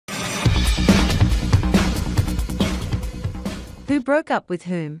Who broke up with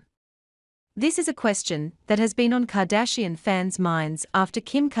whom? This is a question that has been on Kardashian fans' minds after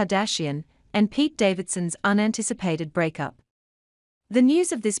Kim Kardashian and Pete Davidson's unanticipated breakup. The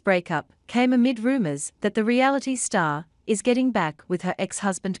news of this breakup came amid rumors that the reality star is getting back with her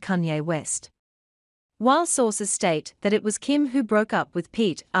ex-husband Kanye West. While sources state that it was Kim who broke up with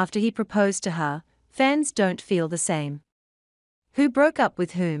Pete after he proposed to her, fans don't feel the same. Who broke up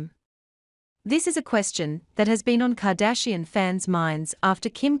with whom? This is a question that has been on Kardashian fans' minds after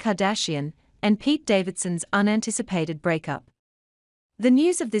Kim Kardashian and Pete Davidson's unanticipated breakup. The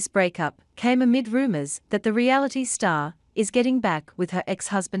news of this breakup came amid rumors that the reality star is getting back with her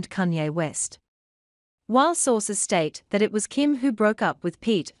ex-husband Kanye West. While sources state that it was Kim who broke up with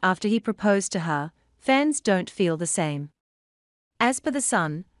Pete after he proposed to her, fans don't feel the same. As per The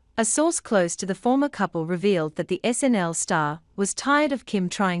Sun, a source close to the former couple revealed that the SNL star was tired of Kim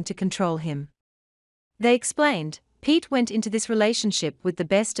trying to control him. They explained, Pete went into this relationship with the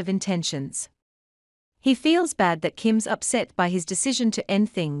best of intentions. He feels bad that Kim's upset by his decision to end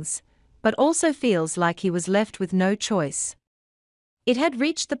things, but also feels like he was left with no choice. It had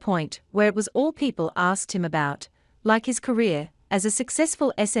reached the point where it was all people asked him about, like his career as a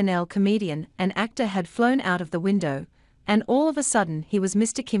successful SNL comedian and actor had flown out of the window, and all of a sudden he was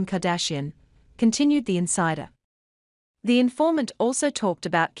Mr. Kim Kardashian, continued the insider. The informant also talked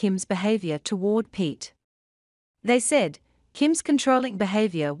about Kim's behavior toward Pete. They said, Kim's controlling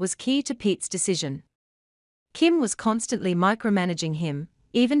behavior was key to Pete's decision. Kim was constantly micromanaging him,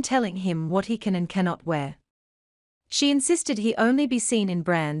 even telling him what he can and cannot wear. She insisted he only be seen in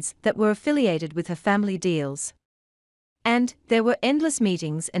brands that were affiliated with her family deals. And there were endless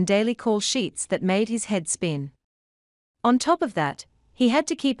meetings and daily call sheets that made his head spin. On top of that, he had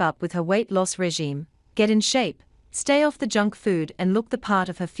to keep up with her weight loss regime, get in shape, stay off the junk food and look the part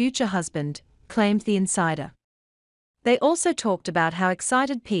of her future husband, claimed the insider. They also talked about how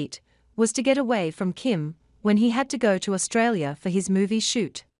excited Pete was to get away from Kim when he had to go to Australia for his movie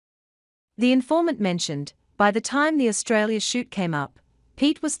shoot. The informant mentioned, by the time the Australia shoot came up,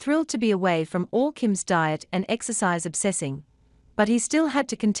 Pete was thrilled to be away from all Kim's diet and exercise obsessing, but he still had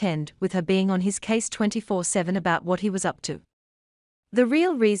to contend with her being on his case 24/7 about what he was up to. The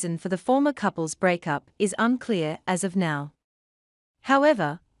real reason for the former couple's breakup is unclear as of now.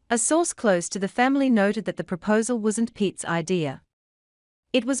 However, a source close to the family noted that the proposal wasn't Pete's idea.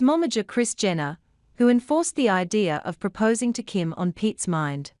 It was momager Kris Jenner who enforced the idea of proposing to Kim on Pete's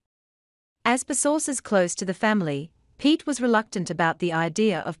mind. As per sources close to the family, Pete was reluctant about the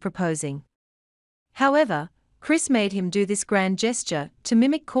idea of proposing. However, Kris made him do this grand gesture to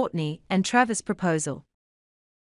mimic Kourtney and Travis' proposal.